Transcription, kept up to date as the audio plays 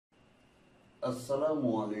Assalamu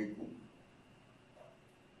alaikum.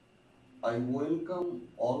 I welcome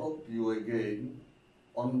all of you again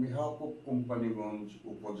on behalf of Kompaniganj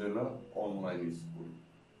Upajela Online School.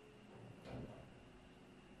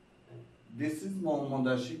 This is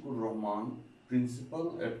Mohammad Ashikur Rahman,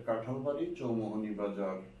 Principal at Kathalbari Chowmohani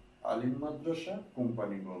Bazar, Alim Madrasa,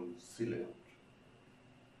 Kompaniganj, Sylhet.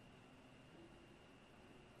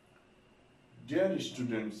 Dear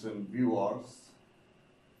students and viewers,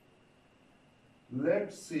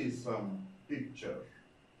 let's see some picture.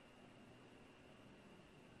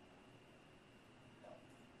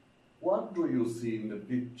 What do you see in the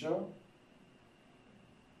picture?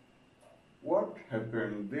 What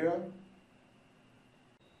happened there?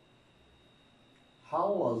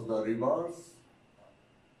 How was the rivers?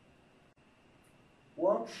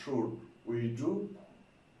 What should we do?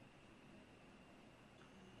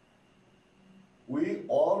 We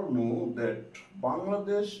all know that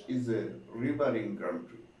Bangladesh is a riverine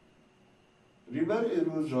country. River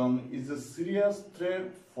erosion is a serious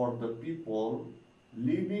threat for the people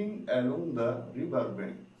living along the river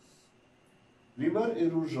banks. River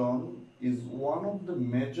erosion is one of the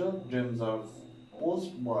major dangers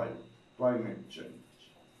posed by climate change.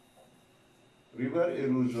 River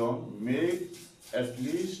erosion makes at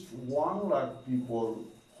least 1 lakh people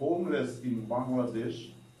homeless in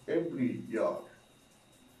Bangladesh every year.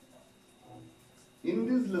 In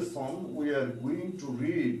this lesson, we are going to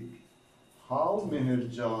read how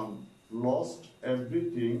Meherjan lost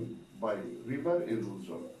everything by river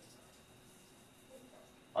erosion.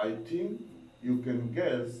 I think you can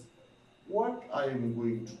guess what I am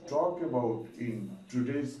going to talk about in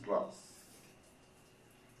today's class.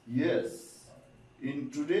 Yes,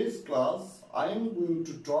 in today's class, I am going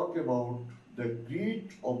to talk about the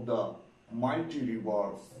greed of the mighty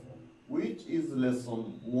rivers, which is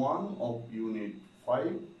lesson 1 of unit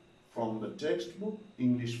 5 from the textbook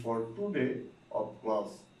English for Today of class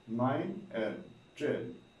 9 and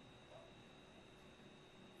 10.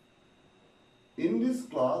 In this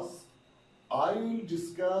class, I will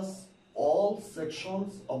discuss all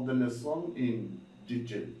sections of the lesson in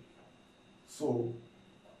detail. So,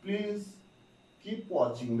 please keep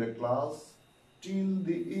watching the class till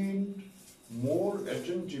the end more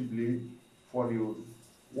attentively for your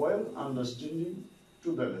well understanding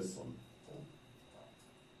to the lesson.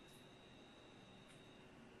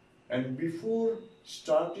 And before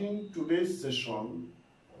starting today's session,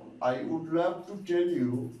 I would love to tell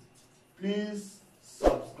you, please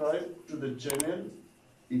subscribe to the channel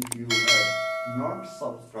if you have not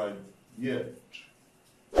subscribed yet.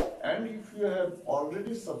 And if you have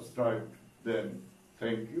already subscribed, then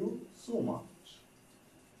thank you so much.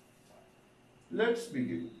 Let's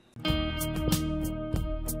begin.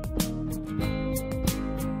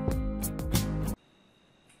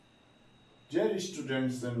 Dear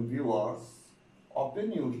students and viewers,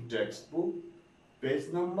 open your textbook,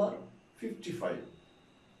 page number 55.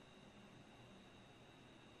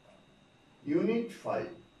 Unit 5,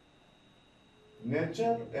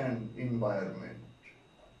 Nature and Environment.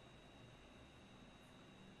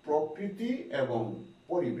 প্রকৃতি এবং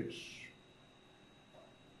পরিবেশ.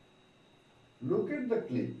 Look at the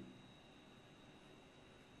clip.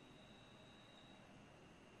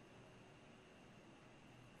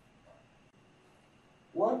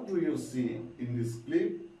 What do you see in this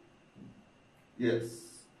clip? Yes,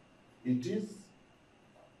 it is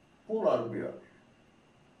polar bear.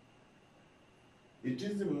 It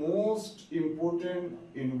is the most important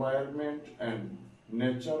environment and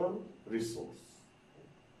natural resource.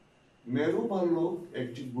 মেরু ভাল্লুক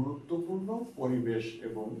একটি গুরুত্বপূর্ণ পরিবেশ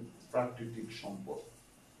এবং প্রাকৃতিক সম্পদ।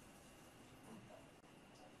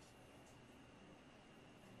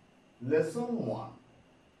 Lesson 1.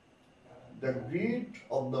 The greed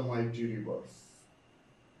of the mighty rivers.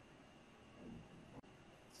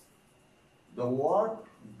 The word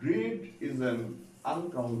greed is an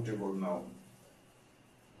uncountable noun.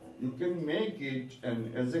 You can make it an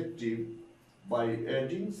adjective by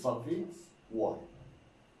adding suffix word.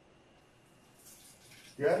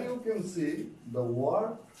 Here you can see the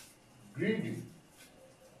word greedy.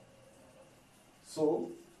 So,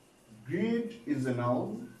 greed is a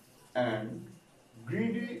noun and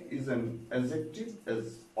greedy is an adjective as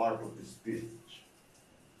part of the speech.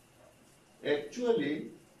 Actually,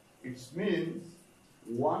 it means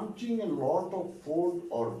wanting a lot of food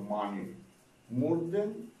or money, more than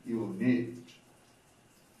you need.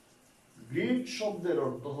 Greed শব্দের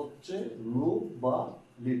অর্থ হচ্ছে লোভ বা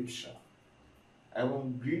লিপ্সা এবং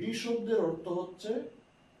greedy শব্দের অর্থ হচ্ছে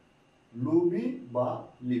লোভী বা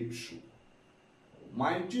লিপ্সু।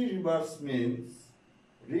 Mighty rivers means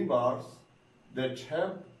rivers that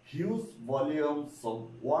have huge volumes of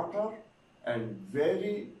water and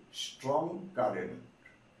very strong current.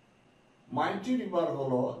 মাইটি river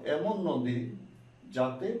হলো এমন নদী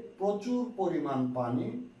যাতে প্রচুর পরিমাণ পানি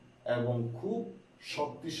এবং খুব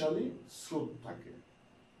শক্তিশালী স্রোত থাকে।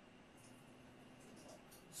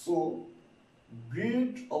 So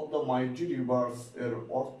grid of the mighty reverse এর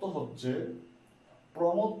অর্থ হচ্ছে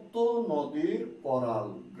প্রমত্ত নদীর করাল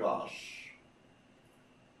গ্রাস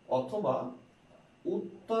অথবা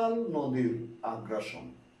উত্তাল নদীর আগ্রাসন।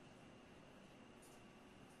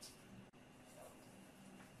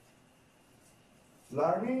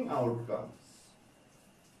 Learning outcomes.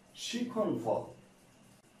 শিখন ফল.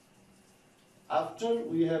 After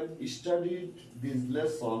we have studied this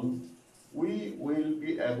lesson, we will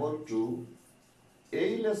be able to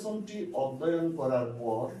এই লেসনটি অধ্যয়ন করার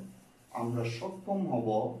পর আমরা সক্ষম হব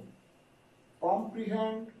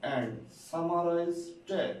comprehend and summarize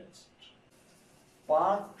text,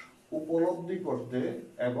 পাঠ উপলব্ধি করতে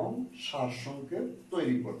এবং সারসংক্ষেপ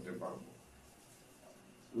তৈরি করতে পারব।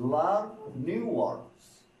 Learn new words,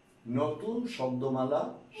 নতুন শব্দমালা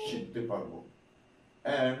শিখতে পারব।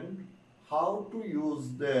 And how to use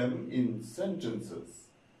them in sentences,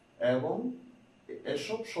 এবং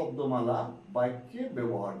এসব শব্দমালা বাক্যে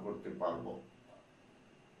ব্যবহার করতে পারব।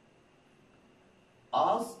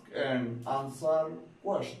 Ask and answer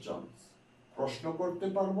questions, প্রশ্ন করতে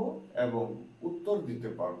পারব এবং উত্তর দিতে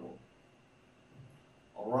পারব।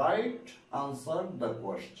 Write answer the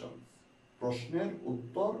questions, প্রশ্নের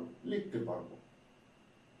উত্তর লিখতে পারব।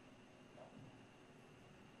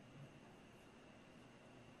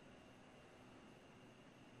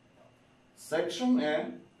 Section A,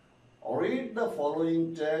 read the following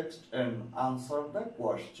text and answer the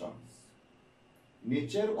questions.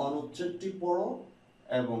 নিচের অনুচ্ছেদটি পড়ো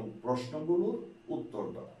এবং প্রশ্নগুলোর উত্তর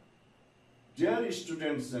দাও। Dear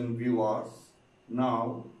students and viewers, now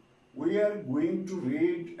we are going to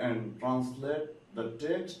read and translate the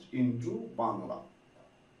text into Bangla.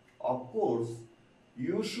 Of course,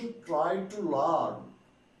 you should try to learn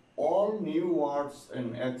all new words and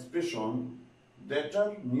expressions that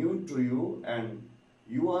are new to you and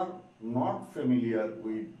you are not familiar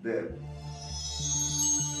with them.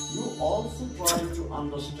 You also try to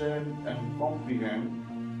understand and comprehend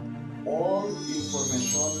all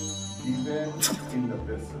information given in the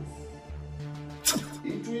passage.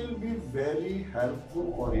 It will be very helpful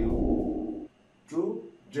for you to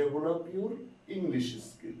develop your English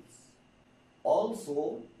skills. Also,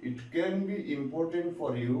 it can be important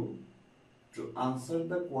for you to answer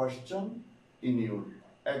the question in your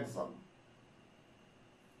exam.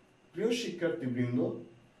 প্রিয় শিক্ষার্থীবৃন্দ,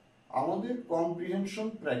 আমাদের comprehension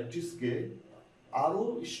প্র্যাকটিসকে আরো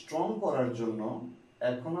strong করার জন্য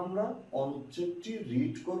এখন আমরা অনুচ্ছেদটি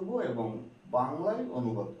read করব এবং বাংলায়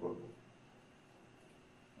অনুবাদ করব।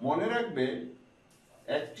 মনে রাখবে,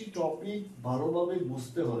 একটি টপিক ভালোভাবে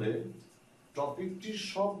বুঝতে হলে টপিকটির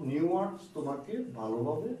সব নিউ ওয়ার্ডস তোমাকে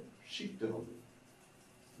ভালোভাবে শিখতে হবে।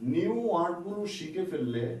 নিউ ওয়ার্ডগুলো শিখে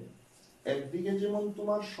ফেললে একদিকে যেমন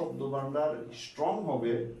তোমার শব্দভান্ডার স্ট্রং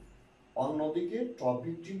হবে, অন্যদিকে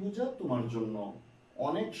টপিকটি বোঝা তোমার জন্য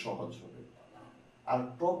অনেক সহজ হবে। আর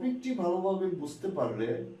টপিকটি ভালোভাবে বুঝতে পারলে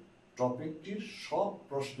টপিকটির সব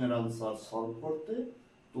প্রশ্নের আনসার সলভ করতে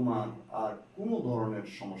তোমার আর কোনো ধরনের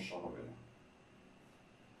সমস্যা হবে না।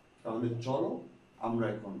 তাহলে চলো আমরা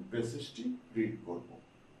এখন প্যাসেজটি রিড করব।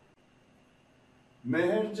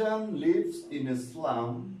 Meherjan lives in a slum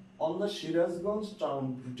on the Shirazganj town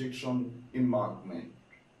protection embankment.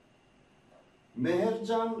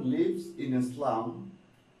 Meherjan lives in a slum.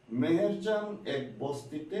 Meherjan এক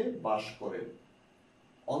বস্তিতে বাস করেন।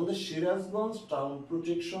 On the Shirazganj town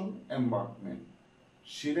protection embankment,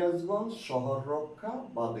 Sirajganj শহর রক্ষা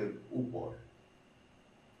বাঁধের উপর।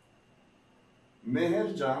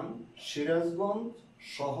 মেহেরজান সিরাজগঞ্জ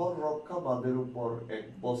শহর রক্ষা বাঁধের উপর এক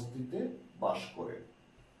বস্তিতে বাস করেন।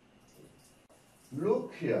 Look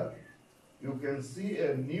here, you can see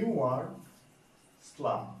a new word,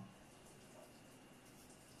 slum.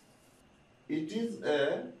 It is a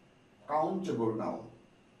countable noun.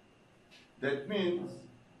 That means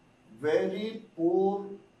very poor,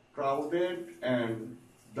 crowded and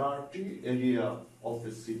dirty area of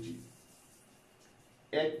a city.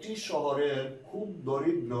 একটি শহরের খুব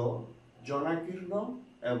দরিদ্র, জনাকীর্ণ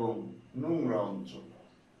এবং নোংরা অঞ্চল।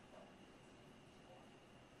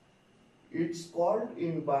 It's called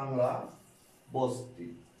in Bangla Bosti.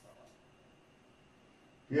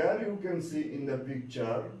 Here you can see in the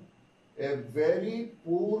picture a very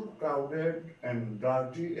poor, crowded and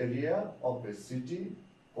dirty area of a city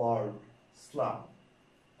called slum.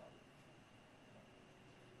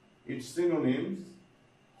 Its synonyms: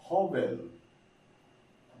 hovel,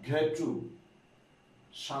 Ghetu,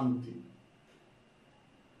 Shanti.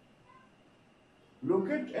 Look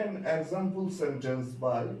at an example sentence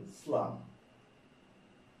by slum.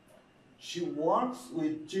 She works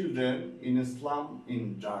with children in a slum in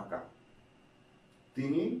Dhaka.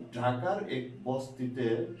 তিনি ঢাকার এক বস্তিতে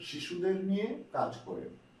শিশুদের নিয়ে কাজ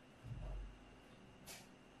করেন।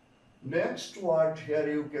 Next word here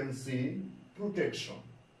you can see protection.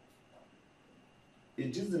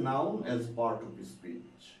 It is a noun as part of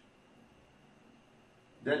speech.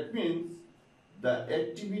 That means the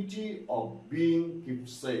activity of being kept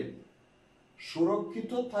safe.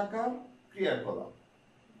 সুরক্ষিত থাকার ক্রিয়াকলাপ।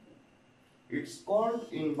 It's called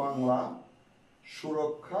in Bangla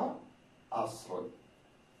সুরক্ষা আশ্রয়.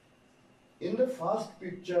 In the first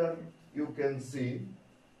picture you can see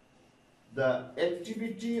the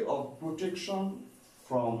activity of protection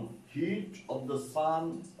from heat of the sun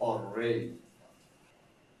or rain.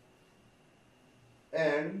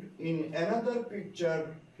 And in another picture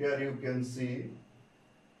here you can see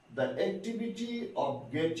the activity of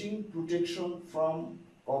getting protection from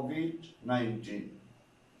COVID-19.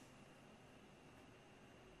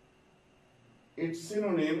 Its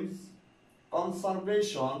synonyms: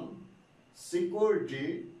 conservation, security,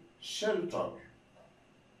 shelter.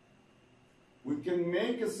 We can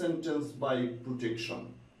make a sentence by protection.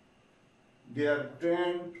 Their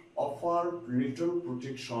tent offered little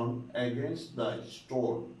protection against the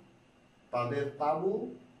storm. তাদের তাবু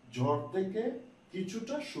ঝড় থেকে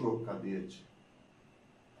কিছুটা সুরক্ষা দিয়েছে।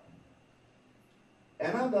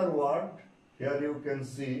 Another word here you can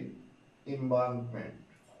see embankment.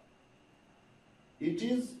 It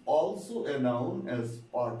is also a noun as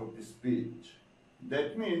part of the speech. That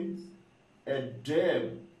means a dam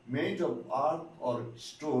made of earth or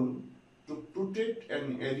stone to protect an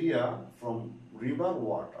area from river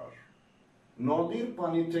water. নদীর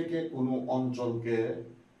পানি থেকে কোনো অঞ্চলকে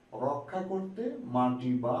রক্ষা করতে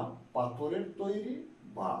মাটি বা পাথরের তৈরি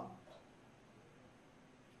বাঁধ।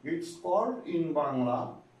 It's called in Bangla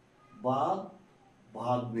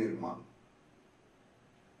বাঁধ নির্মাণ।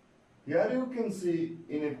 Here you can see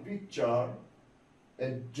in a picture a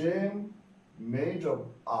dam made of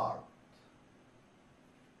earth.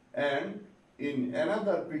 And in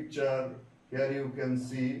another picture here you can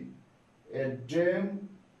see a dam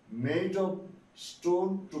made of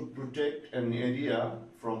stone to protect an area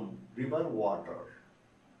from river water.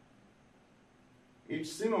 Its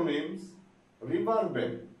synonyms: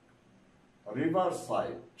 riverbank,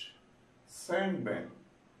 riverside, sandbank.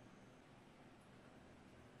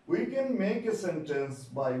 We can make a sentence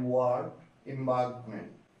by word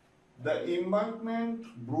embankment. The embankment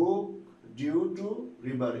broke due to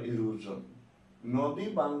river erosion. নদী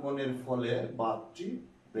ভাঙ্গনের ফলে বাঁধটি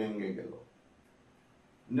ভেঙে গেল।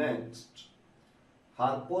 Next,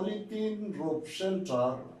 her polythene roof shelter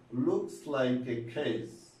looks like a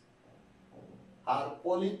case. Her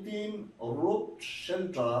polythene roof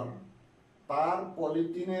shelter, তার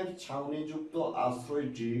পলিথিনের ছাউনিযুক্ত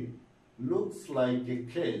আশ্রয়টি looks like a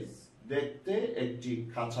case, দেখতে একটি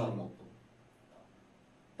খাঁচার মতো।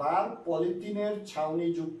 তার পলিথিনের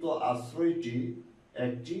ছাউনিযুক্ত আশ্রয়টি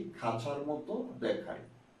একটি খাঁচার মতো দেখায়।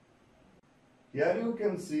 Here you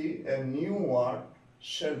can see a new word,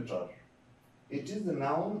 shelter. It is a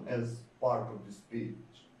noun as part of the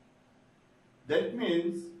speech. That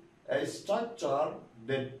means a structure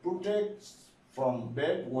that protects from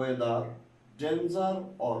bad weather, danger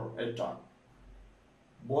or attack.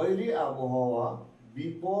 বৈরী আবহাওয়া,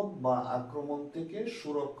 বিপদ বা আক্রমণ থেকে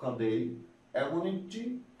সুরক্ষা দেয় এমন একটি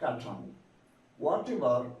কাঠামো।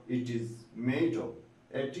 Whatever it is made of,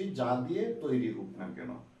 এটি যা দিয়ে তৈরি হোক না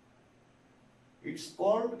কেন। It's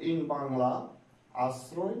called in Bangla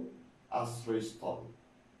আশ্রয়, আশ্রয়স্থল।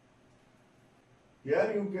 Here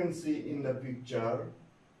you can see in the picture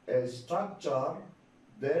a structure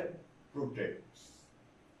that protects.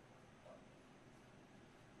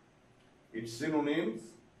 Its synonyms: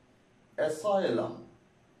 asylum,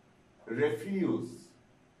 refuge,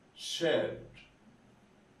 shed.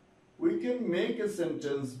 We can make a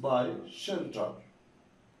sentence by shelter.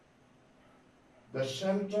 The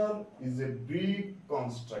shelter is a big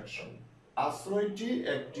construction. আশ্রয়টি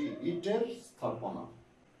একটি ইটের স্থাপনা।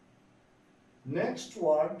 Next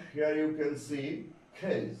word here you can see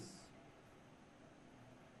case.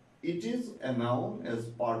 It is a noun as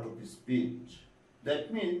part of speech. That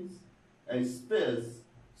means a space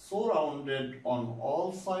surrounded on all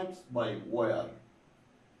sides by wire.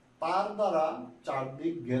 তার দ্বারা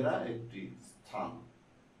চারদিক ঘেরা একটি স্থান।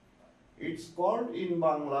 It's called in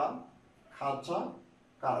Bangla খাঁচা,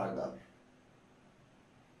 কারাগার।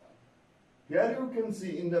 Here you can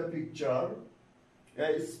see in the picture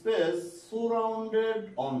A space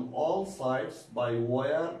surrounded on all sides by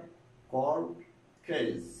wire called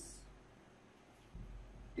cage.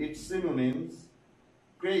 Its synonyms: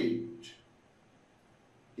 crate,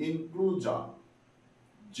 enclosure,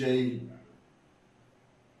 jail.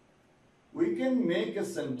 We can make a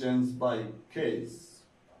sentence by cage.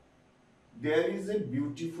 There is a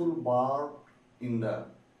beautiful bird in the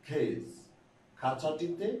cage.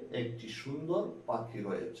 খাঁচাটিতে একটি সুন্দর পাখি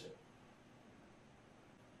রয়েছে।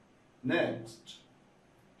 Next,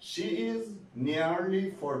 she is nearly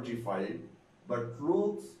 45 but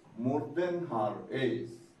looks more than her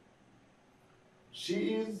age. She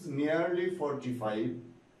is nearly 45,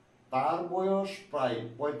 তার বয়স প্রায়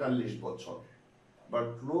 45 বছর, but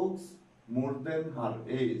looks more than her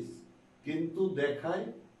age, কিন্তু দেখায়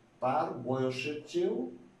তার বয়সের চেয়েও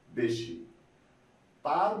বেশি।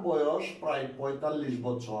 তার বয়স প্রায় 45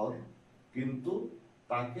 বছর, কিন্তু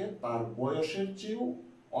তাকে তার বয়সের চেয়েও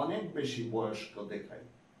অনেক বেশি বয়স্ক দেখায়।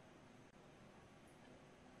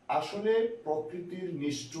 আসলে প্রকৃতির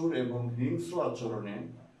নিষ্ঠুর এবং হিংস্র আচরণে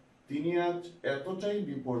তিনি আজ এতটাই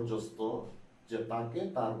বিপর্যস্ত যে তাকে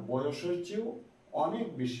তার বয়সের চেয়েও অনেক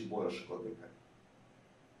বেশি বয়স্ক দেখায়।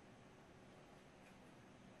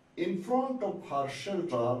 In front of her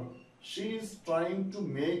shelter, she is trying to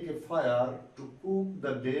make a fire to cook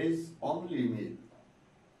the day's only meal.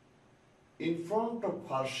 In front of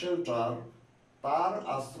her shelter, তার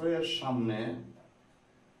আশ্রয়ের সামনে,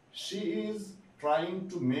 she is trying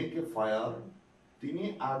to make a fire, তিনি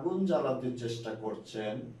আগুন জ্বালাতে চেষ্টা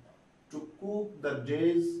করছেন, to cook the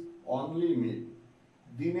day's only meal,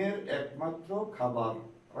 দিনের একমাত্র খাবার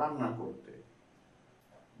রান্না করতে।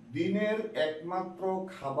 দিনের একমাত্র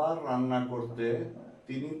খাবার রান্না করতে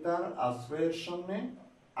তিনি তার আশ্রয়ের সামনে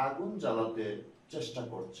আগুন জ্বালাতে চেষ্টা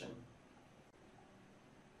করছেন।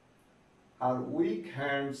 Her weak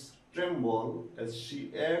hands tremble as she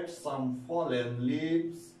adds some fallen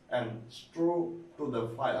leaves and straw to the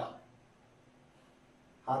fire.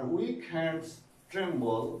 Her weak hands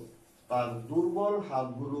tremble, তার দুর্বল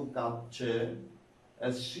হাতগুলো কাঁপছে,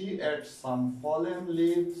 as she adds some fallen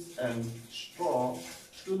leaves and straw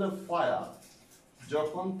to the fire,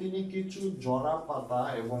 যখন তিনি কিছু জরা পাতা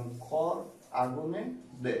এবং খড় আগুনে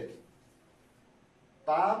দেয়।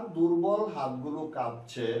 তার দুর্বল হাতগুলো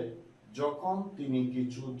কাঁপছে যখন তিনি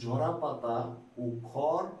কিছু ঝরা পাতা ও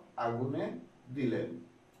খড় আগুনে দিলেন।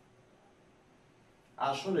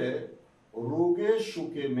 আসলে রোগে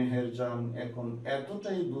সুখে মেহেরজান এখন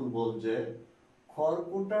এতটাই দুর্বল যে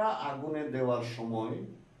খড়কুটা আগুনে দেওয়ার সময়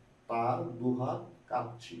তার দুহাত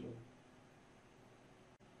কাঁপছিল।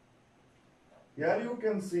 Here you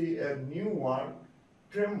can see a new word,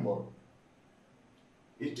 tremble.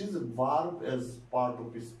 It is a verb as part of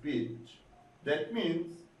speech. That means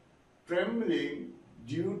trembling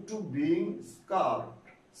due to being scared,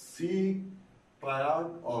 sick,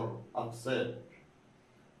 tired or upset.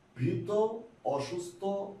 ভীত, অসুস্থ,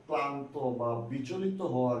 ক্লান্ত বা বিচলিত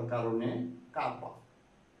হওয়ার কারণে কাঁপা।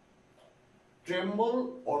 ট্রেম্বল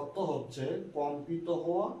অর্থ হচ্ছে কম্পিত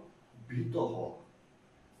হওয়া, ভীত হওয়া।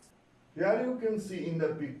 Here you can see in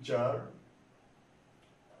the picture,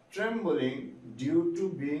 trembling due to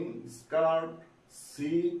being scared,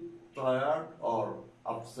 sick, tired or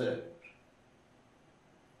upset.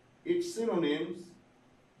 Its synonyms: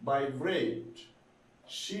 vibrate,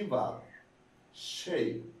 shiver,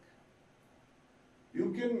 shake. You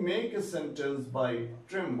can make a sentence by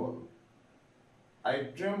tremble. I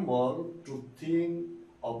tremble to think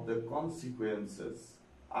of the consequences.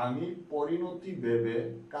 আমি পরিণতি ভেবে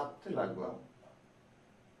কাঁপতে লাগলাম।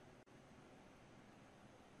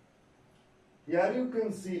 Here you can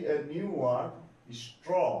see a new word,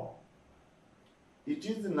 straw. It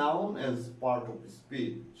is a noun as part of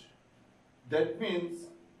speech. That means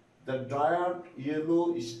the dried yellow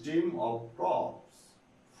stem of crops.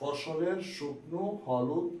 ফসলের শুকনো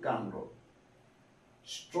হলুদ কাণ্ড।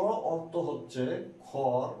 Straw অর্থ হচ্ছে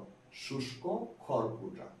খড়, শুষ্ক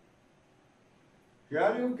খড়কুটা।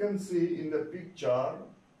 Here you can see in the picture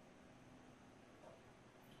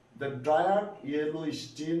the dried yellow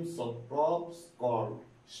stems of crops called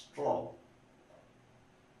straw.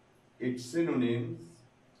 Its synonyms: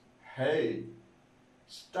 hay,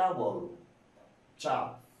 stubble,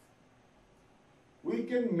 chaff. We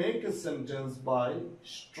can make a sentence by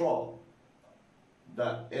straw.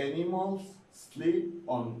 The animals sleep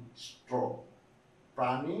on straw.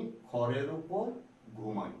 প্রাণী খড়ের উপর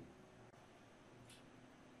ঘুমায়।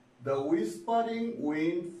 The whispering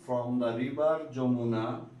wind from the river Jamuna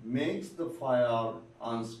makes the fire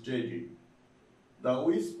unsteady. The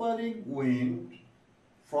whispering wind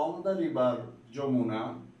from the river Jamuna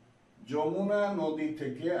Jamuna নদী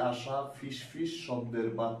থেকে আসা ফিসফিস শব্দের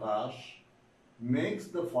বাতাস makes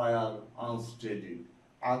the fire unsteady,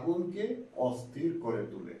 আগুনকে অস্থির করে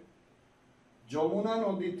তোলে। যমুনা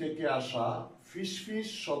নদী থেকে আসা ফিসফিস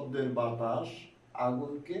শব্দের বাতাস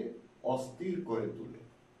আগুনকে অস্থির করে তোলে।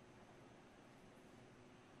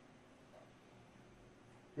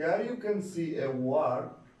 Here you can see a word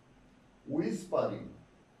whispering.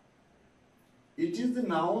 It is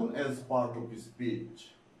known as part of speech.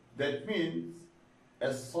 That means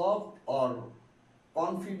a soft or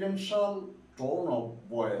confidential tone of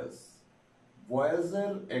voice.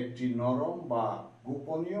 ভয়েসের একটি নরম বা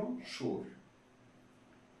গোপনীয় সুর।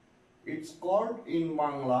 It's called in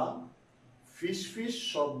বাংলা ফিসফিস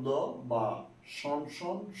শব্দ বা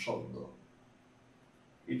শনশন শব্দ।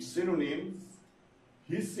 Its synonyms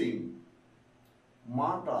hissing,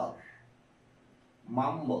 mutter,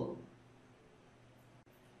 mumble.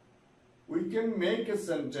 We can make a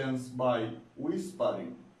sentence by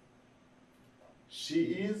whispering. She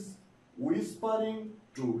is whispering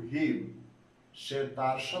to him. সে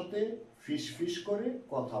তার সাথে ফিসফিস করে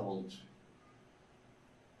কথা বলছে।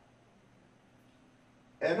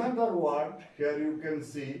 Another word here you can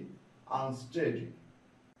see unsteady.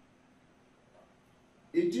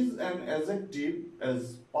 It is an adjective as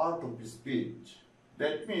part of speech.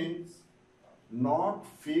 That means not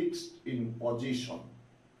fixed in position.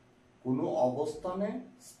 কোনো অবস্থানে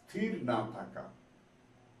স্থির না থাকা।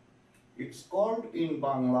 It's called in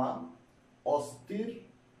বাংলা অস্থির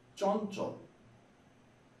চঞ্চল।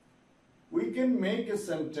 We can make a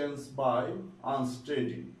sentence by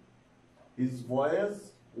unsteady. His voice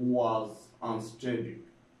was unsteady.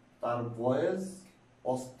 তার voice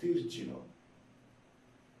অস্থির ছিল।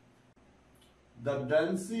 The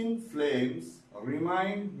dancing flames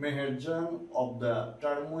remind Meherjan of the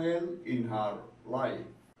turmoil in her life.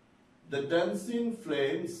 The dancing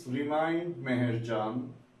flames remind Meherjan.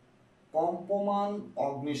 কম্পমান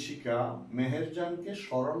অগ্নিশিখা মেহেরজানকে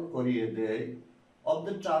স্মরণ করিয়ে দেয় of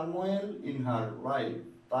the turmoil in her life,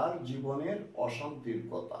 তার জীবনের অশান্তির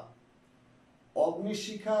কথা।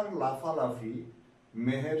 অগ্নিশিখার লাফালাফি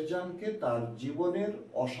মেহেরজানকে তার জীবনের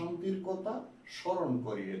অশান্তির কথা স্মরণ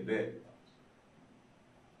করিয়ে দেয়।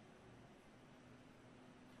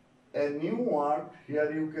 A new word here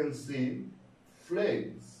you can see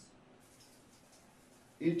flames.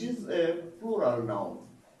 It is a plural noun.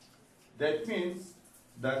 That means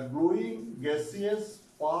the glowing gaseous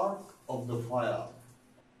part of the fire.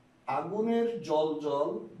 আগুনের জ্বলজ্বল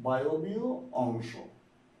বায়বীয় অংশ।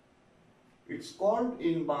 It's called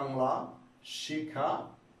in Bangla Shikha,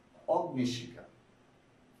 অগ্নিশিখা।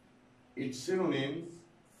 Its synonyms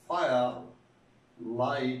fire,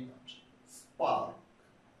 light, spark.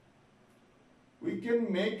 We can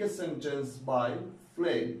make a sentence by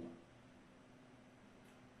flame.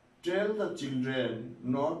 Tell the children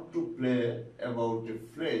not to play about a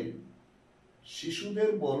flame.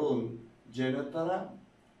 শিশুদের বলুন যেন তারা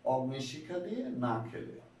অগ্নিশিখা দিয়ে না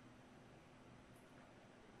খেলে।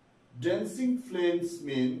 Dancing flames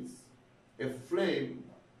means a flame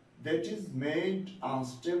that is made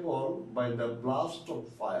unstable by the blast of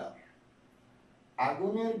fire.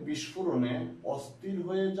 আগুনের বিস্ফোরণে অস্থির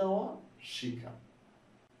হয়ে যাওয়া শিখা।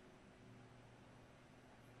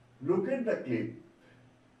 Look at the clip.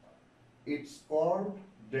 It's called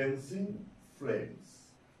dancing flames.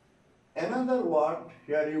 Another word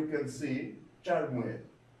here you can see turmoil.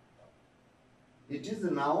 It is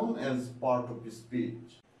a noun as part of speech.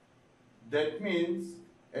 That means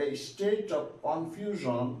a state of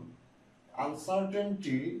confusion,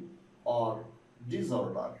 uncertainty or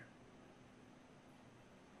disorder.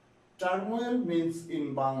 Turmoil means in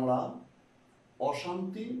Bangla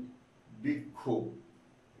অশান্তি, বিক্ষোভ।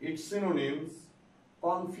 Its synonyms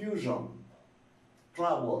confusion,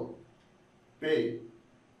 trouble, pain.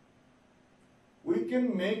 We can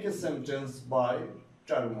make a sentence by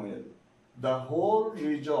turmoil. The whole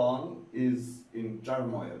region is in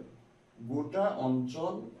turmoil. গোটা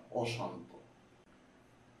অঞ্চল অশান্ত।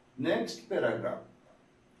 Next paragraph.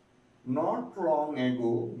 Not long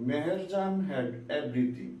ago, Meherjan had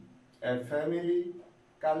everything: a family,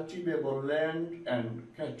 cultivable land and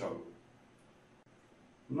cattle.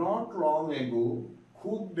 Not long ago,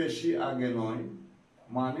 খুব বেশি আগে নয়,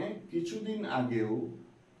 মানে কিছুদিন আগেও,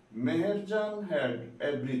 মেহেরজান হ্যাড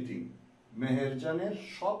এভরিথিং, মেহেরজানের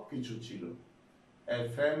সব কিছু ছিল। এ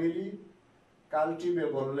family,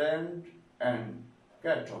 cultivable land and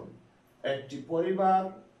cattle, একটি পরিবার,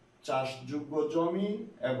 চাষযোগ্য জমি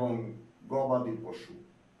এবং গবাদি পশু।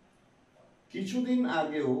 কিছুদিন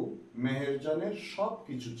আগেও মেহেরজানের সব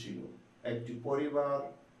কিছু ছিল, একটি পরিবার,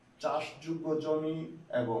 চাষযোগ্য জমি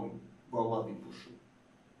এবং গবাদি পশু।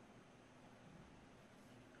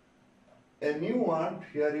 A new word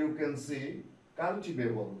here you can see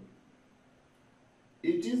cultivable.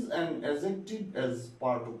 It is an adjective as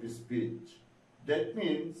part of speech. That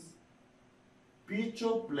means piece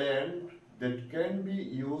of land that can be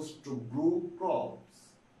used to grow crops.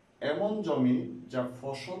 এমন জমি যা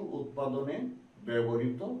ফসল উৎপাদনে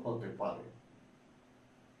ব্যবহৃত হতে পারে।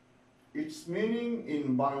 Its meaning in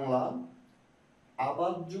Bangla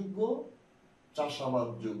আবাদযোগ্য,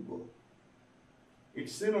 চাষাবাদযোগ্য।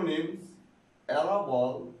 Its synonyms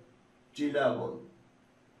arable, tillable.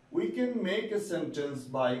 We can make a sentence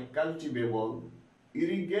by cultivable.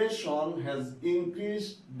 Irrigation has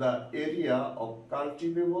increased the area of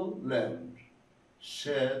cultivable land.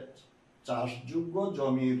 সেচ চাষযোগ্য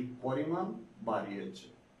জমির পরিমাণ বাড়িয়েছে।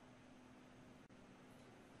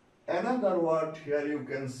 Another word here you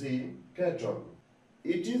can see cattle.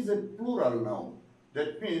 It is a plural noun.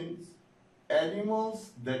 That means animals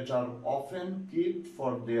that are often kept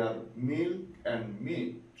for their milk and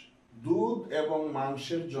meat. দুধ এবং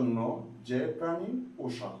মাংসের জন্য যে প্রাণী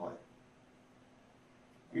পোষা হয়।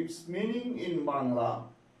 Its meaning in Bangla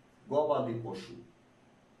গবাদি পশু।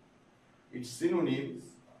 Its synonyms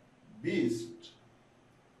beast,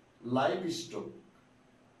 livestock,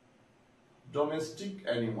 domestic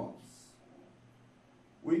animals.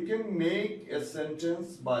 We can make a sentence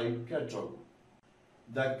by cattle.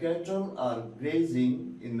 The cattle are grazing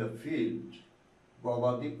in the field.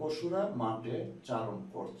 গবাদি পশুরা মাঠে চারণ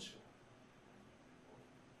করছে।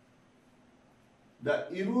 The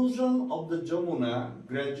erosion of the Jamuna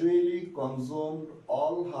gradually consumed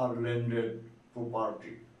all her landed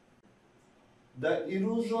property. The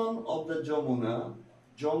erosion of the Jamuna,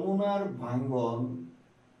 যমুনার ভাঙ্গন,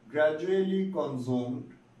 gradually consumed,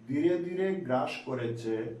 ধীরে ধীরে গ্রাস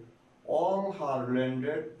করেছে, all her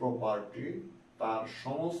landed property, তার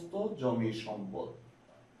সমস্ত জমি সম্পদ।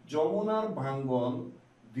 যমুনার ভাঙ্গন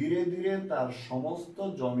ধীরে ধীরে তার সমস্ত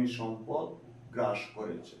জমি সম্পদ গ্রাস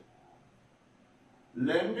করেছে।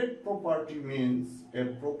 Landed property means a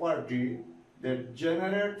property that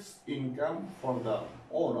generates income for the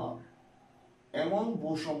owner. এমন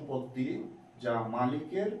ভূসম্পত্তি যা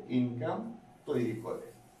মালিকের ইনকাম তৈরি করে।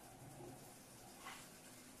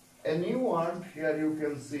 A new word here you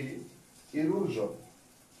can see erosion.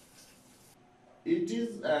 It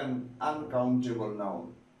is an uncountable noun.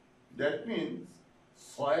 That means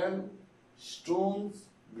soil, stones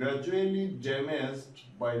gradually damaged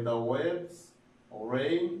by the waves,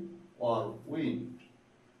 rain or wind.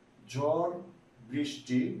 ঝড়,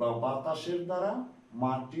 বৃষ্টি বা বাতাসের দ্বারা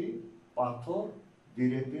মাটি, পাথর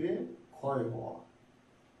ধীরে ধীরে ক্ষয় হওয়া।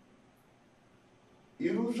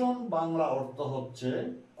 ইরোশন বাংলা অর্থ হচ্ছে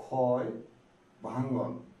ক্ষয়,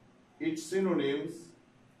 ভাঙ্গন। Its synonyms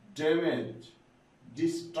damage,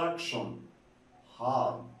 destruction,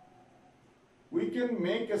 harm. We can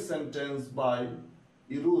make a sentence by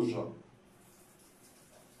erosion.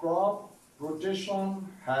 Crop rotation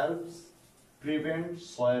helps prevent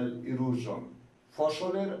soil erosion.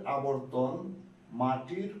 ফসলের আবর্তন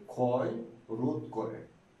মাটির ক্ষয় রোধ করে।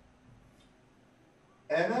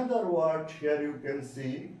 Another word here you can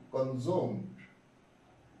see consumed.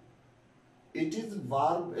 It is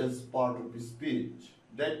verb as part of speech.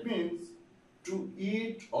 That means to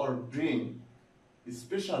eat or drink,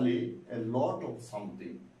 especially a lot of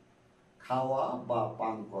something. খাওয়া বা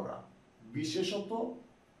পান করা, বিশেষত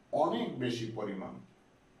অনেক বেশি পরিমাণ।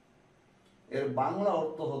 এর বাংলা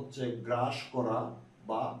অর্থ হচ্ছে গ্রাস করা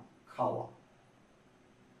বা খাওয়া।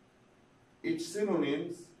 Its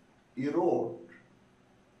synonyms erode,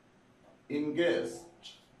 ingest,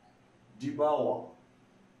 devour.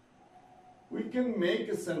 We can make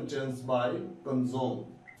a sentence by consumed.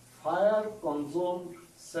 Fire consumed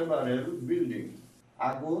several buildings.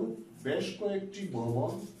 আগুন বেশ কয়েকটি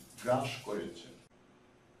ভবন গ্রাস করেছে।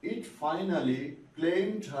 It finally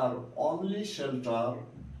claimed her only shelter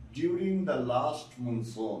during the last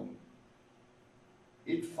monsoon.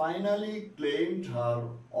 It finally claimed her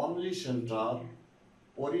only shelter.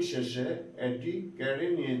 পরিশেষে এটি কেড়ে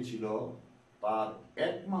নিয়েছিল তার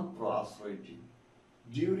একমাত্র আশ্রয়টি।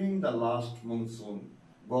 During the last monsoon,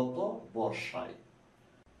 গত বর্ষায়।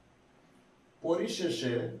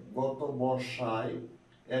 পরিশেষে গত বর্ষায়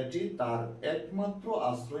এটি তার একমাত্র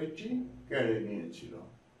আশ্রয়টি কেড়ে নিয়েছিল।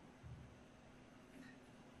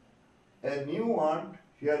 A new word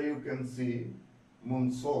here you can see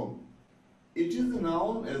monsoon. It is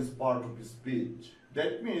known as part of speech.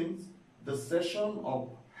 That means the session of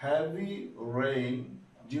heavy rain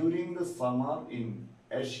during the summer in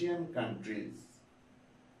Asian countries.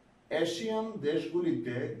 Asian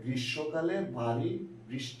দেশগুলিতে গ্রীষ্মকালে ভারী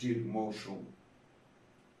বৃষ্টির মৌসুম।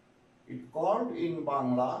 It called in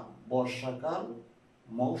বাংলা বর্ষাকাল,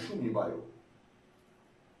 মৌসুমী বায়ু।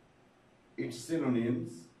 its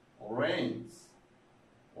synonyms: rains,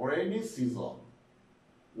 rainy season,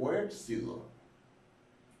 wet season.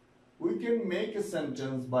 We can make a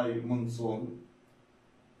sentence by monsoon.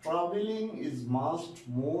 Traveling is much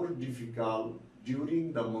more difficult during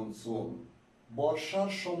the monsoon. বর্ষার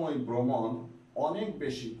সময় ভ্রমণ অনেক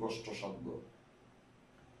বেশি কষ্টসাধ্য।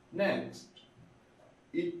 Next,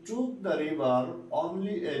 it took the river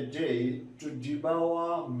only a day to devour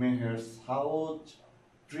Meher's house,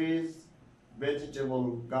 trees, vegetable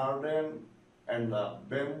garden, and the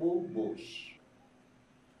bamboo bush.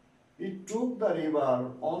 It took the river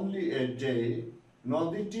only a day.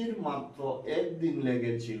 নদীটির মাত্র একদিন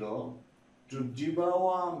লেগেছিল to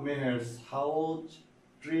devour Meher's house,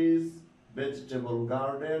 trees, vegetable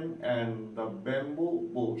garden, and the bamboo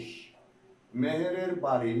bush. মেহেরের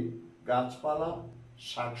বাড়ি, গাছপালা,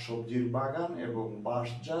 শাকসবজির বাগান এবং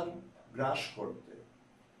বাঁশঝাড় গ্রাস করতে।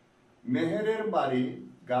 মেহেরের বাড়ি,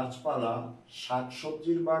 গাছপালা,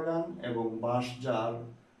 শাকসবজির বাগান এবং বাঁশঝাড়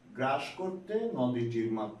গ্রাস করতে নদীটির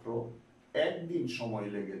মাত্র একদিন সময়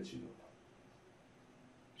লেগেছিল।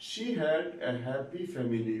 She had a happy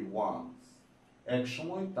family once. এক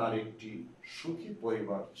সময় তার একটি সুখী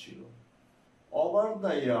পরিবার ছিল। Over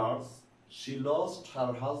the years, she lost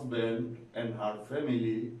her husband and her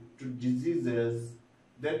family to diseases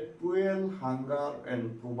that cruel hunger and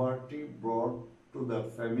poverty brought to the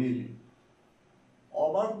family.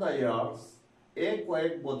 Over the years,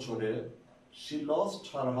 কয়েক বছরে, she lost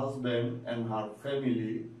her husband and her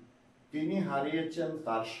family. তিনি হারিয়েছেন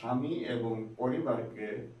তার স্বামী এবং পরিবারকে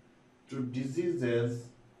to diseases,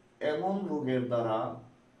 এমন রোগের দ্বারা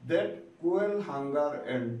that cruel hunger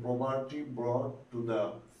and poverty brought to the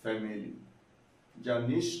family, যা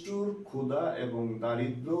নিষ্ঠুর ক্ষুধা এবং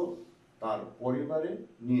দারিদ্র্য তার পরিবারে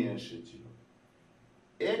নিয়ে এসেছিল।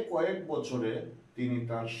 কয়েক বছরে তিনি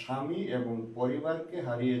তার স্বামী এবং পরিবারকে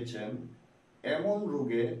হারিয়েছেন এমন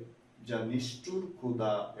রোগে যা নিষ্ঠুর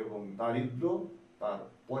ক্ষুধা এবং দারিদ্র্য তার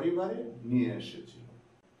পরিবারে নিয়ে এসেছিল।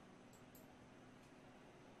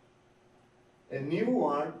 A new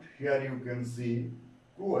word here you can see,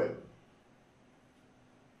 cruel.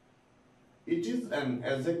 It is an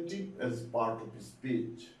adjective as part of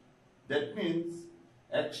speech. That means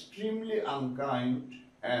extremely unkind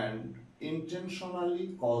and intentionally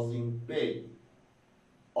causing pain.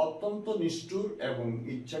 অত্যন্ত নিষ্ঠুর এবং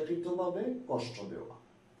ইচ্ছাকৃতভাবে কষ্ট দেওয়া।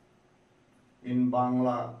 In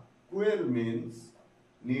Bangla, cruel means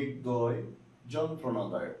নির্দয়,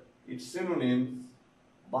 যন্ত্রণাদায়ক. Its synonyms: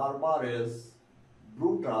 barbarous,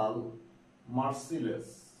 brutal, merciless.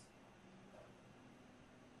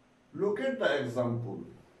 Look at the example.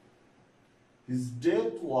 His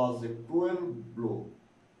death was a cruel blow.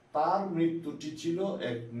 তার মৃত্যুটি ছিল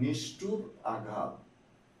এক নিষ্ঠুর আঘাত।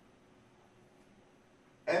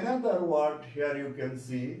 Another word here you can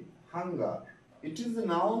see, hunger. It is a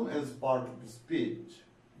noun as part of speech.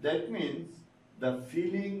 That means the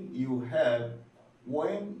feeling you have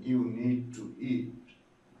when you need to eat.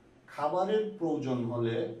 খাবারের প্রয়োজন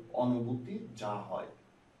হলে অনুভূতি যা হয়।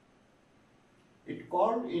 It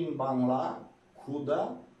called in Bangla ক্ষুধা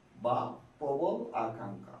বা প্রবল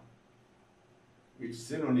আকাঙ্ক্ষা। Its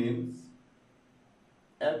synonyms: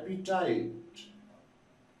 appetite,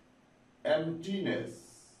 emptiness,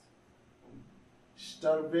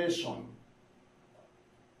 starvation.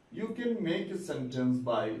 You can make a sentence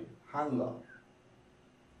by hunger.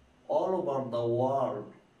 All over the world,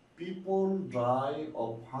 people die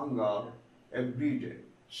of hunger every day.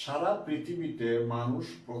 সারা পৃথিবীতে মানুষ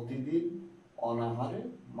প্রতিদিন অনাহারে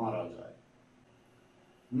মারা যায়।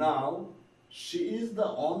 Now, she is the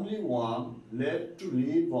only one left to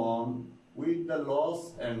live on with the loss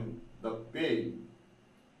and the pain.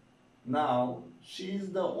 Now, she is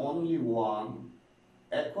the only one.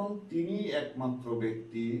 এখন তিনি একমাত্র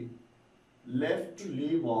ব্যক্তি left to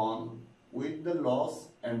live on with the loss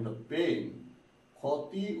and the pain.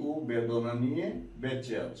 ক্ষতি ও বেদনা নিয়ে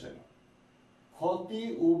বেঁচে আছেন। ক্ষতি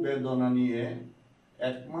ও বেদনা নিয়ে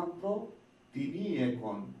একমাত্র তিনি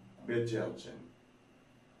এখন বেঁচে আছেন।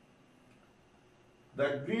 The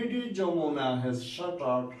greedy Jamuna has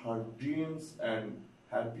shattered her dreams and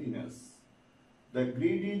happiness. The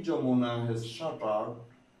greedy Jamuna has shattered,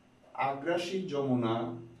 আগ্রাসী যমুনা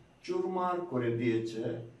চুরমার করে দিয়েছে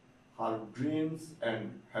her dreams and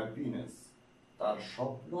happiness, তার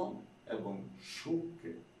স্বপ্ন এবং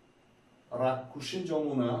সুখকে। রাক্ষসী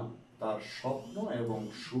যমুনা তার স্বপ্ন এবং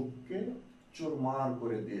সুখকে চুরমার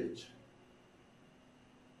করে দিয়েছে।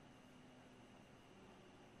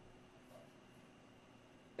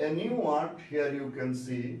 A new word here you can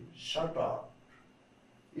see, shatter.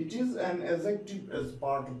 It is an adjective as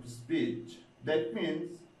part of speech. That means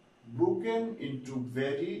broken into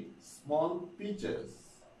very small pieces,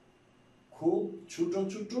 খুব ছোট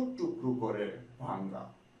ছোট টুকরো করে ভাঙা।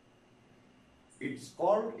 It's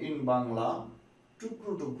called in Bangla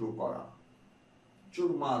টুকরো টুকরো করা,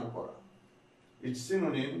 চুরমার করা। Its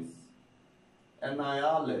synonyms: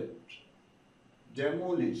 annihilate,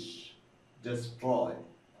 demolish, destroy.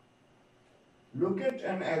 Look at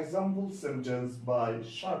an example sentence by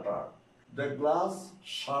Shatter. The glass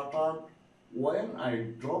shattered when I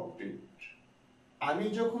dropped it. আমি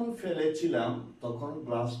যখন ফেলেছিলাম তখন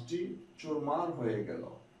গ্লাসটি চুরমার হয়ে গেল।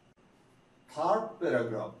 Third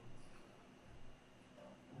paragraph.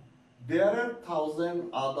 There are thousand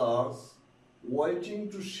others waiting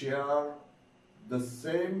to share the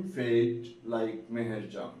same fate like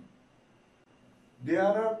Meherjan.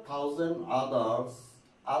 There are thousand others,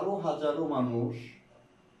 আরো হাজারো মানুষ,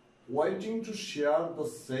 waiting to share the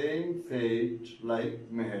same fate like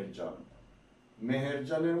Meherjan.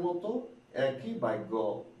 মেহেরজানের মতো একই ভাগ্য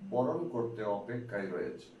বরণ করতে অপেক্ষায়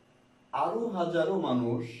রয়েছে। আরো হাজারো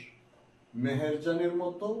মানুষ মেহেরজানের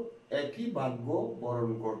মতো একই ভাগ্য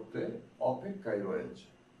বরণ করতে অপেক্ষায় রয়েছে।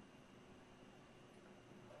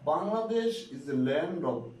 Bangladesh is a land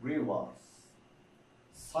of rivers,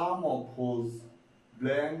 some of whose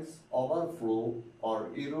banks overflow or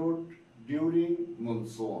erode during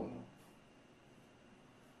monsoon.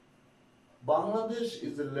 Bangladesh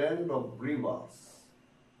is a land of rivers.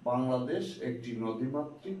 Bangladesh একটি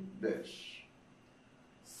নদীমাতৃক দেশ।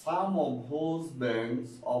 Some of whose banks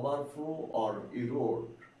overflow or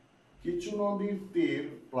erode. কিছু নদীর তীর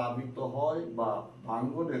প্লাবিত হয় বা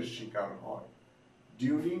ভাঙ্গনের শিকার হয়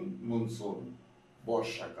during monsoon,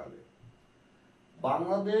 বর্ষাকালে।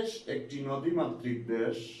 বাংলাদেশ একটি নদীমাতৃক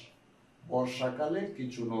দেশ। বর্ষাকালে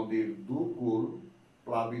কিছু নদীর দুকুল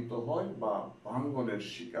প্লাবিত হয় বা ভাঙ্গনের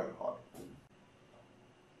শিকার হয়।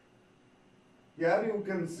 Here you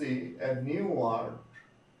can see a new word,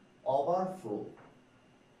 overflow.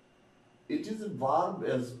 It is a verb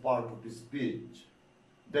as part of speech.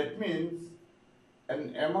 That means an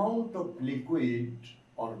amount of liquid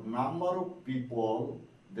or number of people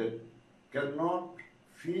that cannot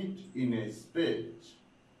fit in a space.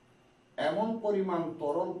 এমন পরিমাণ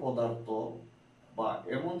তরল পদার্থ বা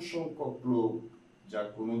এমন সংখ্যক লোক যা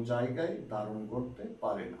কোনো জায়গায় ধারণ করতে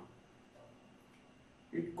পারে না।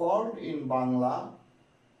 It called in Bangla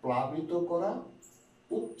প্লাবিত করা,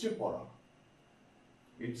 উপচে পড়া।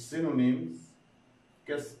 Its synonyms: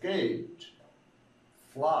 cascade,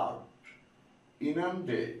 flood,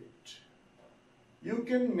 inundate. You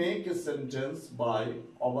can make a sentence by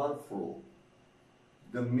overflow.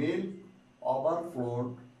 The milk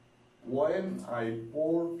overflowed when I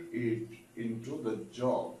poured it into the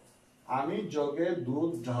jug. আমি জগে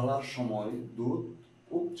দুধ ঢালার সময় দুধ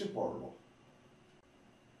উপচে পড়ল।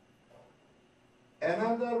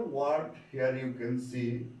 Another word here you can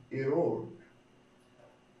see, erode.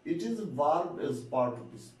 It is a verb as part of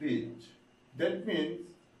speech. That means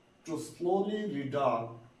to slowly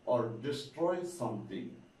reduce or destroy something.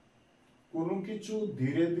 কোনো কিছু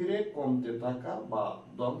ধীরে ধীরে কমতে থাকা বা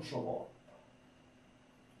ধ্বংস হওয়া।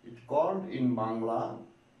 It called in Bangla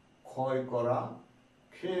ক্ষয় করা,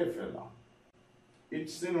 খেয়ে ফেলা।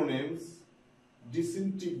 Its synonyms: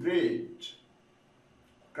 disintegrate,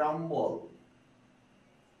 crumble,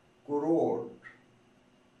 corrode.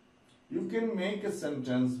 You can make a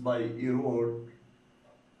sentence by erode.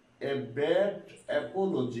 A bad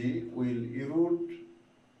apology will erode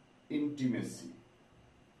intimacy.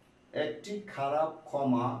 একটি খারাপ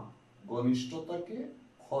ক্ষমা ঘনিষ্ঠতাকে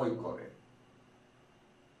ক্ষয় করে।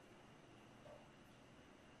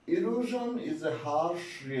 Erosion is a harsh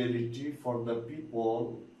reality for the people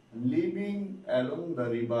living along the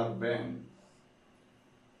river banks.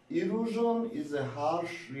 Erosion is a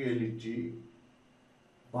harsh reality.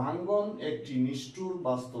 ভাঙ্গন একটি নিষ্ঠুর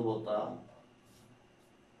বাস্তবতা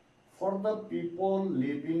for the people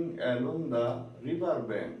living along the river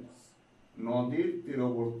banks. নদীর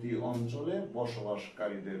তীরবর্তী অঞ্চলে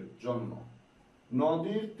বসবাসকারীদের জন্য।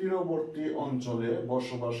 নদীর তীরবর্তী অঞ্চলে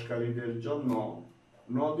বসবাসকারীদের জন্য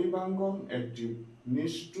নদী ভাঙ্গন একটি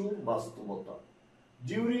নিষ্ঠুর বাস্তবতা।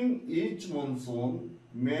 During each monsoon,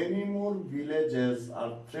 many more villages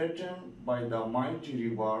are threatened by the mighty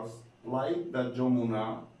rivers like the Jamuna,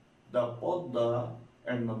 the Podda,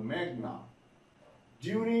 and the Meghna.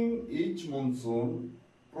 During each monsoon,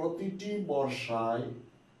 প্রতিটি বর্ষায়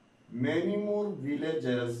many more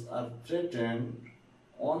villages are threatened,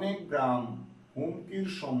 অনেক গ্রাম হুমকির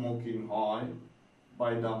সম্মুখীন হয়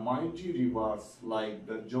by the mighty rivers like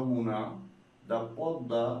the Jamuna, the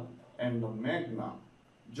Podda, and the Meghna.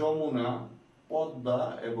 Jamuna, Padma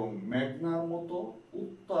এবং মেঘনার মতো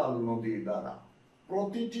উত্তাল নদী দ্বারা।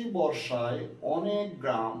 প্রতিটি বর্ষায় অনেক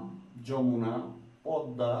গ্রাম যমুনা,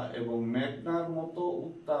 পদ্মা এবং মেঘনার মতো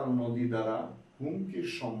উত্তাল নদী দ্বারা হুমকির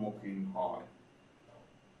সম্মুখীন হয়।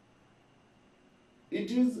 It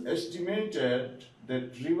is estimated that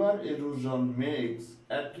river erosion makes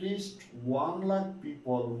at least 1 lakh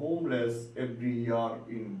people homeless every year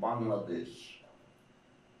in Bangladesh.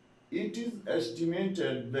 It is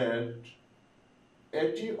estimated that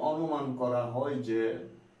এটি অনুমান করা হয় যে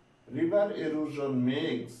river erosion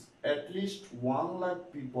makes at least 1 lakh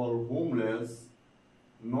people homeless,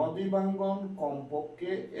 নদী ভাঙ্গন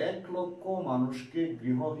কমপক্ষে 1 লক্ষ মানুষকে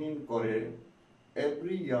গৃহহীন করে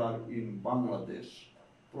every year in Bangladesh,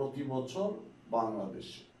 প্রতি বছর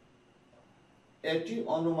বাংলাদেশে। এটি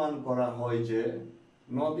অনুমান করা হয় যে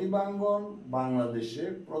নদী ভাঙ্গন বাংলাদেশে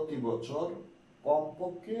প্রতি বছর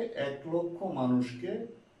কমপক্ষে 1 লক্ষ মানুষকে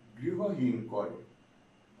গৃহহীন করে।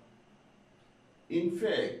 In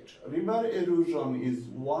fact, river erosion is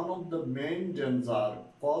one of the main dangers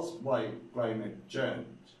caused by climate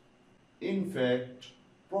change. In fact,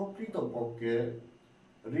 প্রকৃতপক্ষে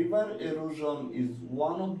river erosion is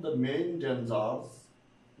one of the main dangers.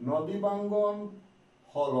 নদী ভাঙ্গন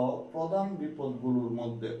হলো প্রধান বিপদগুলোর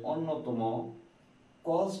মধ্যে অন্যতম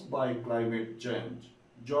caused by climate change,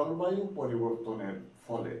 জলবায়ু পরিবর্তনের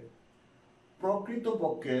ফলে।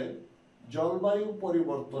 প্রকৃতপক্ষে জলবায়ু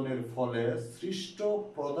পরিবর্তনের ফলে সৃষ্ট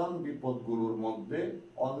প্রধান বিপদগুলোর মধ্যে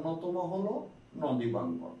অন্যতম হলো নদী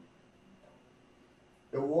ভাঙ্গন।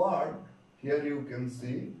 A word here you can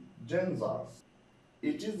see dangers.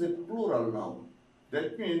 It is a plural noun. That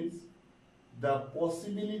means the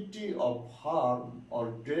possibility of harm or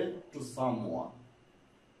death to someone.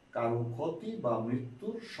 কারো ক্ষতি বা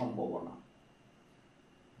মৃত্যুর সম্ভাবনা।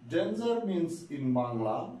 Danger means in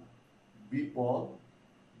Bangla বিপদ,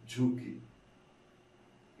 ঝুঁকি।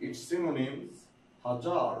 Its synonyms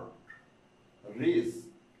hazard, risk,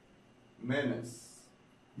 menace.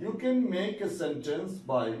 You can make a sentence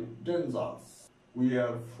by dangers. We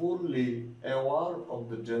are fully aware of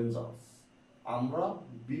the dangers. আমরা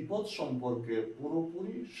বিপদ সম্পর্কে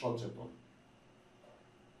পুরোপুরি সচেতন।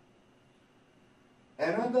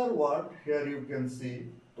 Another word here you can see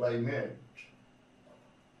climate.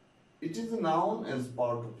 It is a noun as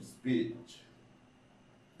part of speech.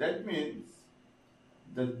 That means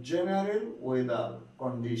the general weather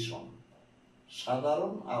condition,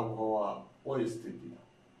 সাধারণ আবহাওয়া পরিস্থিতি।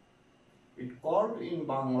 It called in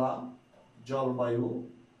Bangla জলবায়ু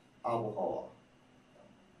আবহাওয়া।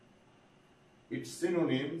 Its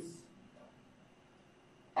synonyms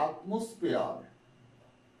atmosphere,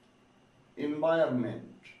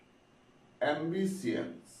 environment,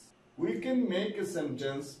 ambience. We can make a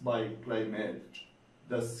sentence by climate.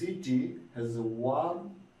 The city has a warm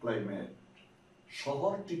climate.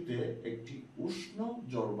 শহরটিতে একটি উষ্ণ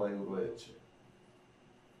জলবায়ু রয়েছে।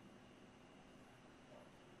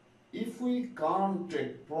 If we can't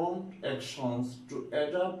take prompt actions to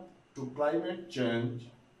adapt to climate change,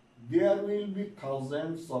 there will be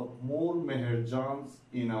thousands of more Meherjans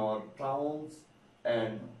in our towns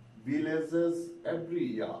and villages every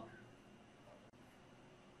year.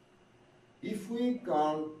 If we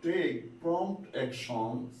can't take prompt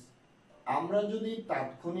actions, আমরা যদি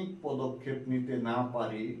তাৎক্ষণিক পদক্ষেপ নিতে না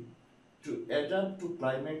পারি to adapt to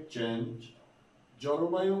climate change,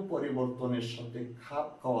 জলবায়ু পরিবর্তনের সাথে খাপ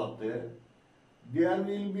খাওয়াতে, there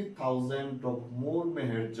will be thousands of more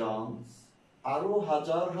Meherjans, আরো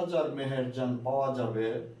হাজার হাজার মেহেরজান পাওয়া যাবে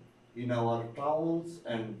in our towns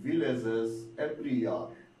and villages every year,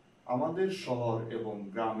 আমাদের শহর এবং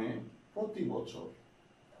গ্রামে প্রতি বছর।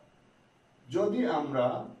 যদি আমরা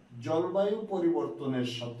জলবায়ু পরিবর্তনের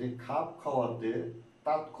সাথে খাপ খাওয়াতে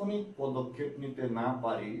তাৎক্ষণিক পদক্ষেপ নিতে না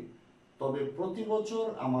পারি, তবে প্রতি বছর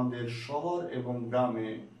আমাদের শহর এবং গ্রামে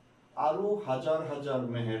আরো হাজার হাজার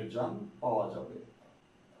মেহেরজান পাওয়া যাবে।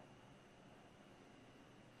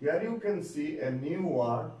 Here you can see a new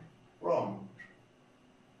word, prompt.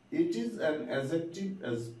 It is an adjective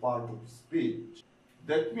as part of speech.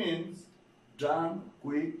 That means done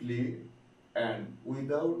quickly and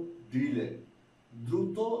without delay.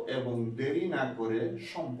 দ্রুত এবং দেরি না করে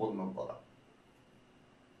সম্পন্ন করা।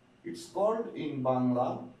 It's called in Bangla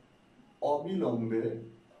অবিলম্বে,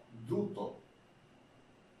 দ্রুত।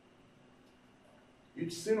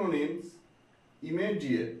 Its synonyms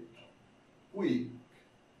immediate, quick,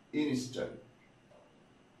 instant.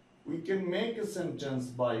 We can make a sentence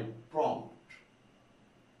by prompt.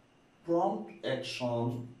 Prompt action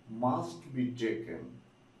must be taken.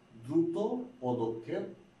 দ্রুত পদক্ষেপ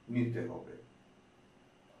নিতে হবে।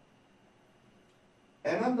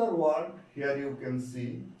 Another word here you can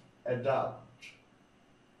see adapt.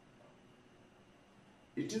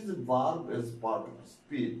 It is a verb as part of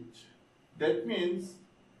speech. That means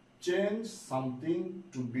change something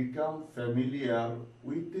to become familiar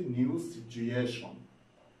with a new situation.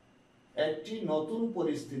 একটি নতুন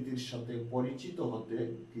পরিস্থিতির সাথে পরিচিত হতে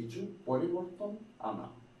কিছু পরিবর্তন আনা।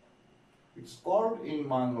 It's called in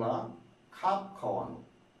Bangla খাপ খাওয়ানো.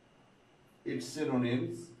 Its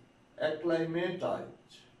synonyms acclimatize,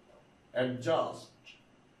 adjust,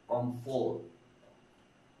 comfort.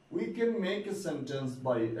 We can make a sentence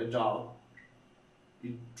by adapt.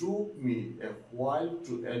 It took me a while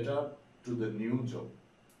to adapt to the new job.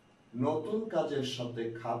 নতুন কাজের সাথে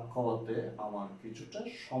খাপ খাওয়াতে আমার কিছুটা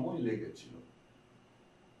সময় লেগেছিল।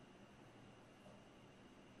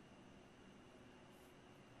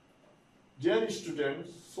 Dear students,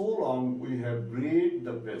 so long we have read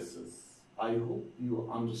the passage. I hope you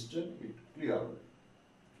understand it clearly.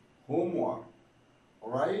 Homework.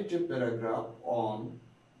 Write a paragraph on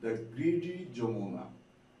the greedy Jamuna.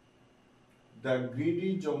 The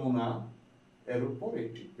greedy Jamuna এর উপর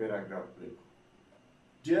একটি প্যারাগ্রাফ লেখো।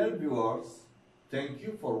 Dear viewers, thank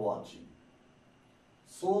you for watching.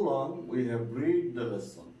 So long we have read the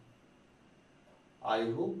lesson. I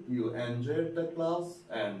hope you enjoyed the class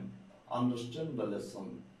and understand the lesson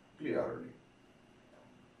clearly.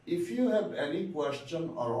 If you have any question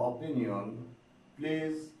or opinion,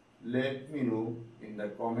 please let me know in the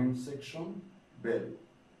comment section below.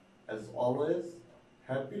 As always,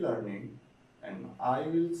 happy learning, and I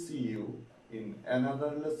will see you in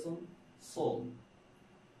another lesson soon.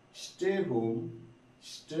 Stay home,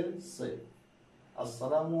 stay safe.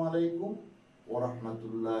 Assalamu alaikum wa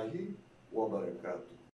rahmatullahi wa barakatuh.